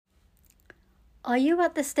Are you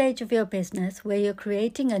at the stage of your business where you're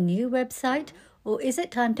creating a new website, or is it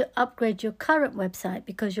time to upgrade your current website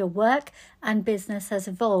because your work and business has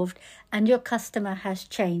evolved and your customer has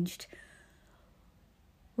changed?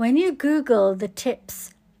 When you Google the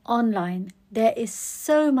tips online, there is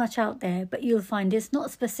so much out there, but you'll find it's not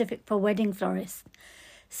specific for wedding florists.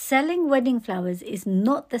 Selling wedding flowers is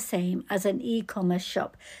not the same as an e-commerce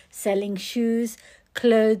shop selling shoes,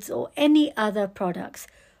 clothes, or any other products.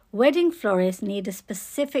 Wedding florists need a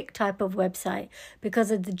specific type of website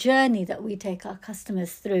because of the journey that we take our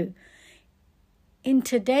customers through. In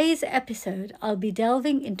today's episode, I'll be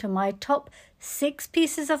delving into my top 6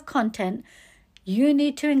 pieces of content you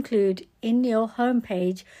need to include in your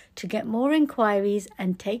homepage to get more inquiries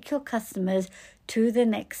and take your customers to the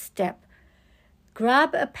next step.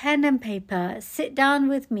 Grab a pen and paper, sit down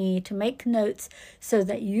with me to make notes so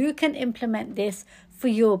that you can implement this for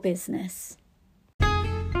your business.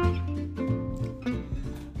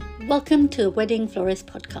 Welcome to the Wedding Florist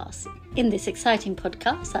podcast. In this exciting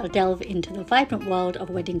podcast, I'll delve into the vibrant world of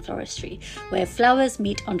wedding floristry, where flowers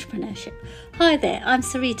meet entrepreneurship. Hi there, I'm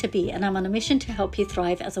Sarita B, and I'm on a mission to help you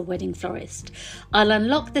thrive as a wedding florist. I'll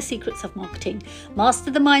unlock the secrets of marketing, master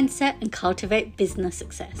the mindset, and cultivate business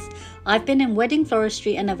success. I've been in wedding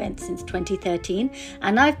floristry and events since 2013,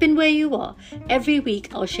 and I've been where you are. Every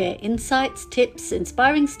week, I'll share insights, tips,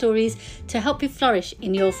 inspiring stories to help you flourish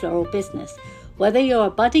in your floral business. Whether you're a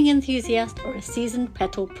budding enthusiast or a seasoned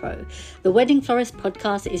petal pro, the Wedding Florist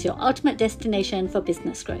podcast is your ultimate destination for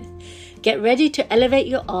business growth. Get ready to elevate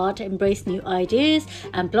your art, embrace new ideas,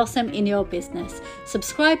 and blossom in your business.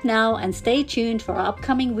 Subscribe now and stay tuned for our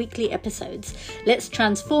upcoming weekly episodes. Let's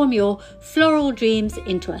transform your floral dreams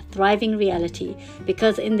into a thriving reality,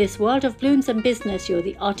 because in this world of blooms and business, you're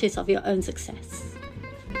the artist of your own success.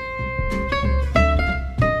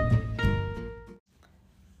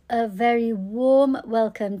 A very warm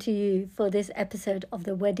welcome to you for this episode of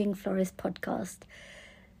the Wedding Florist podcast.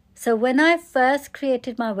 So when I first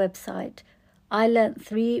created my website, I learned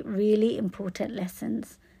 3 really important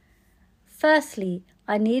lessons. Firstly,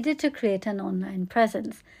 I needed to create an online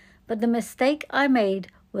presence, but the mistake I made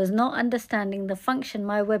was not understanding the function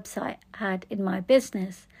my website had in my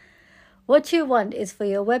business. What you want is for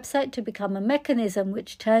your website to become a mechanism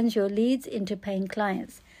which turns your leads into paying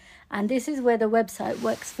clients. And this is where the website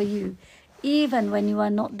works for you, even when you are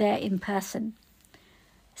not there in person.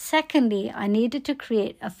 Secondly, I needed to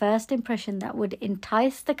create a first impression that would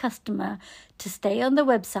entice the customer to stay on the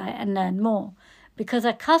website and learn more, because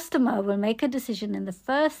a customer will make a decision in the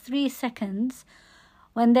first 3 seconds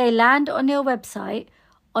when they land on your website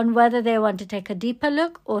on whether they want to take a deeper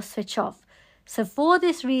look or switch off. So for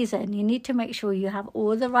this reason, you need to make sure you have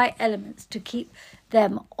all the right elements to keep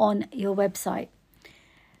them on your website.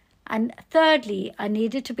 And thirdly, I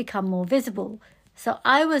needed to become more visible. So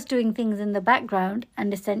I was doing things in the background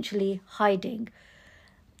and essentially hiding.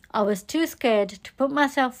 I was too scared to put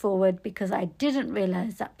myself forward because I didn't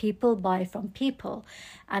realize that people buy from people.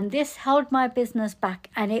 And this held my business back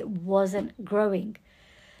and it wasn't growing.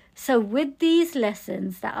 So with these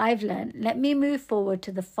lessons that I've learned, let me move forward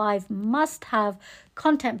to the 5 must-have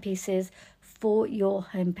content pieces for your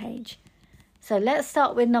homepage. So let's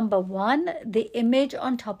start with number 1, the image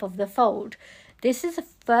on top of the fold. This is the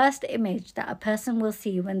first image that a person will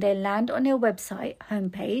see when they land on your website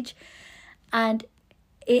homepage, and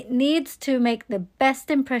it needs to make the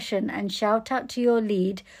best impression and shout out to your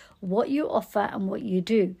lead what you offer and what you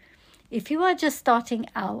do. If you are just starting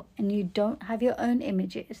out and you don't have your own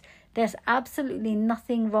images, there's absolutely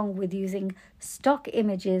nothing wrong with using stock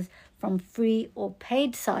images from free or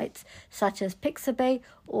paid sites such as Pixabay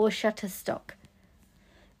or Shutterstock.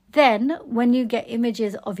 Then, when you get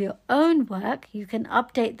images of your own work, you can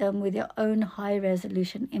update them with your own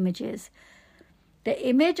high-resolution images. The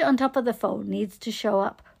image on top of the fold needs to show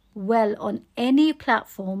up well on any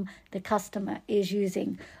platform the customer is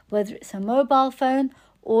using, whether it's a mobile phone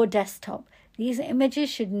or desktop. These images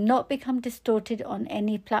should not become distorted on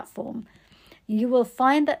any platform. You will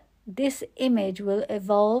find that this image will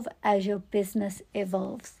evolve as your business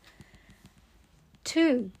evolves.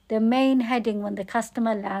 2, the main heading when the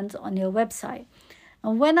customer lands on your website.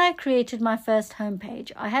 And when I created my first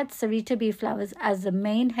homepage, I had Sarita B Flowers as the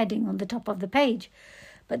main heading on the top of the page.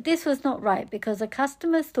 But this was not right because the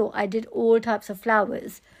customers thought I did all types of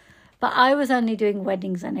flowers, but I was only doing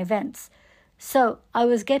weddings and events. So I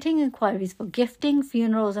was getting inquiries for gifting,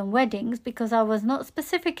 funerals and weddings because I was not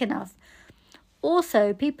specific enough.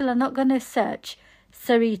 Also, people are not going to search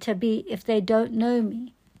Sarita B if they don't know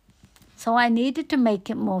me. So I needed to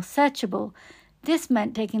make it more searchable. This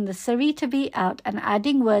meant taking the Sarita B out and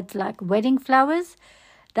adding words like wedding flowers,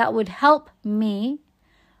 that would help me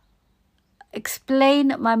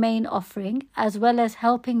explain my main offering, as well as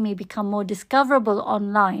helping me become more discoverable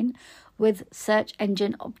online with search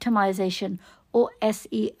engine optimization, or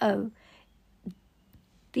SEO.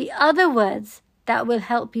 The other words that will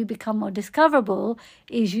help you become more discoverable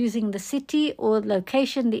is using the city or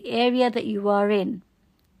location, the area that you are in.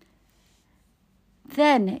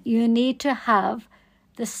 Then you need to have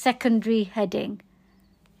the secondary heading.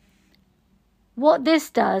 What this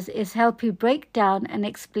does is help you break down and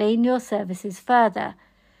explain your services further.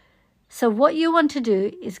 So what you want to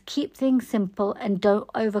do is keep things simple and don't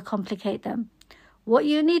overcomplicate them. What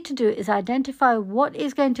you need to do is identify what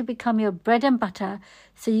is going to become your bread and butter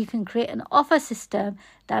so you can create an offer system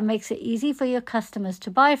that makes it easy for your customers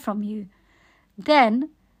to buy from you. Then,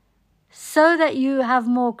 so that you have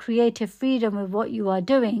more creative freedom with what you are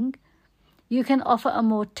doing, you can offer a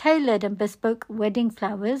more tailored and bespoke wedding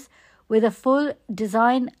flowers with a full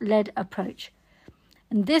design-led approach.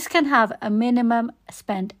 And this can have a minimum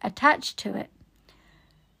spend attached to it.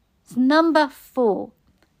 Number 4,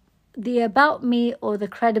 the About Me or the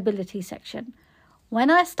credibility section. When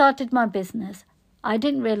I started my business, I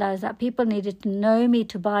didn't realize that people needed to know me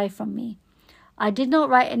to buy from me. I did not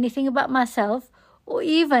write anything about myself or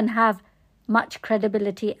even have much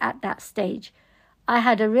credibility at that stage. I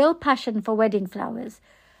had a real passion for wedding flowers.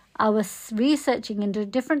 I was researching into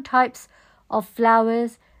different types of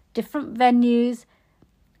flowers, different venues,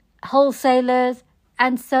 wholesalers,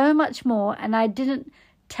 and so much more, and I didn't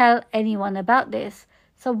tell anyone about this.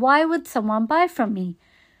 So why would someone buy from me?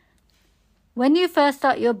 When you first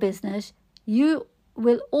start your business, you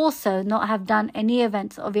will also not have done any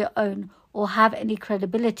events of your own or have any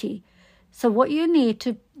credibility. So what you need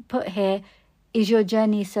to put here is your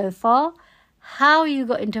journey so far, how you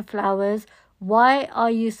got into flowers, why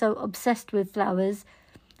are you so obsessed with flowers,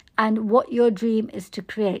 and what your dream is to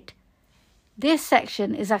create. This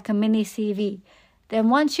section is like a mini CV. Then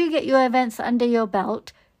once you get your events under your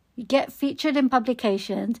belt, you get featured in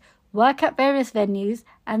publications, work at various venues,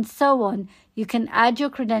 and so on, you can add your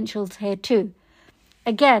credentials here too.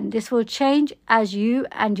 Again, this will change as you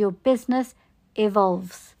and your business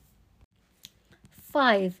evolves.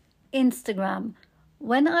 5. Instagram.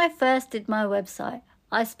 When I first did my website,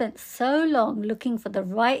 I spent so long looking for the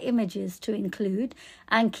right images to include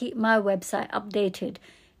and keep my website updated.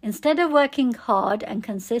 Instead of working hard and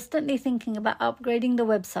consistently thinking about upgrading the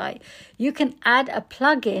website, you can add a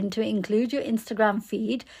plugin to include your Instagram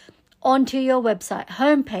feed onto your website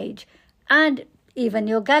homepage and even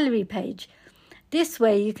your gallery page. This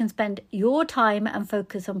way you can spend your time and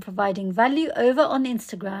focus on providing value over on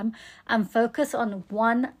Instagram and focus on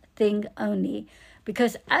one thing only.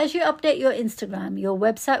 Because as you update your Instagram, your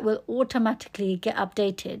website will automatically get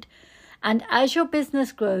updated. And as your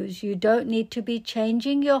business grows, you don't need to be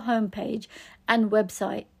changing your homepage and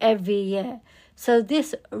website every year. So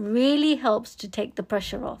this really helps to take the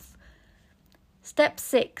pressure off. Step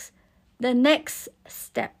 6, the next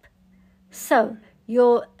step. So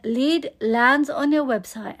your lead lands on your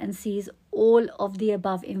website and sees all of the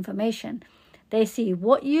above information. They see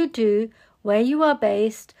what you do, where you are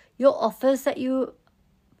based, your offers that you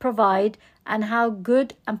provide, and how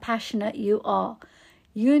good and passionate you are.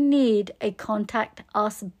 You need a Contact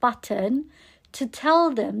Us button to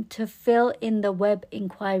tell them to fill in the web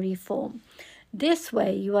inquiry form. This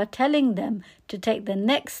way you are telling them to take the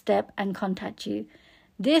next step and contact you.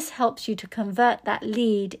 This helps you to convert that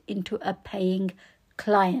lead into a paying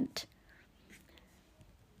client.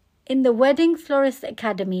 In the Wedding Florist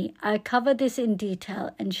Academy, I cover this in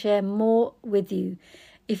detail and share more with you.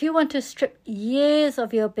 If you want to strip years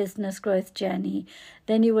of your business growth journey,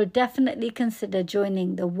 then you will definitely consider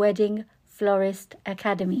joining the Wedding Florist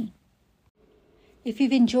Academy. If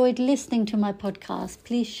you've enjoyed listening to my podcast,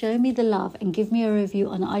 please show me the love and give me a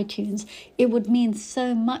review on iTunes. It would mean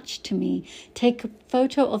so much to me. Take a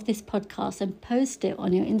photo of this podcast and post it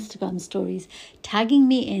on your Instagram stories, tagging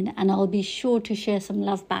me in, and I'll be sure to share some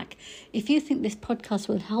love back. If you think this podcast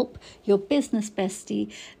will help your business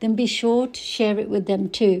bestie, then be sure to share it with them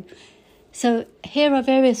too. So here are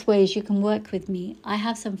various ways you can work with me. I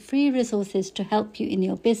have some free resources to help you in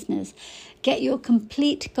your business. Get your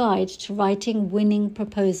complete guide to writing winning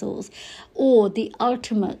proposals, or the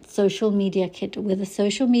ultimate social media kit with a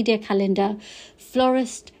social media calendar,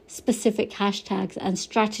 florist-specific hashtags, and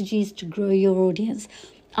strategies to grow your audience.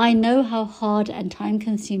 I know how hard and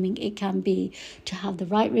time-consuming it can be to have the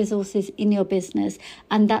right resources in your business,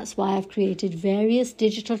 and that's why I've created various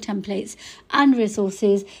digital templates and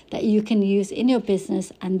resources that you can use in your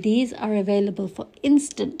business, and these are available for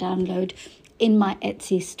instant download in my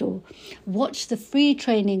Etsy store. Watch the free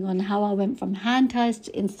training on how I went from hand ties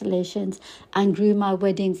to installations and grew my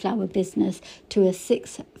wedding flower business to a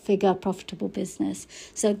 6-figure profitable business.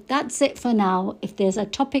 So that's it for now. If there's a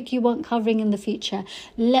topic you want covering in the future,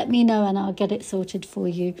 let me know and I'll get it sorted for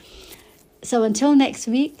you. So until next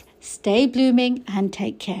week, stay blooming and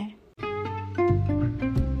take care.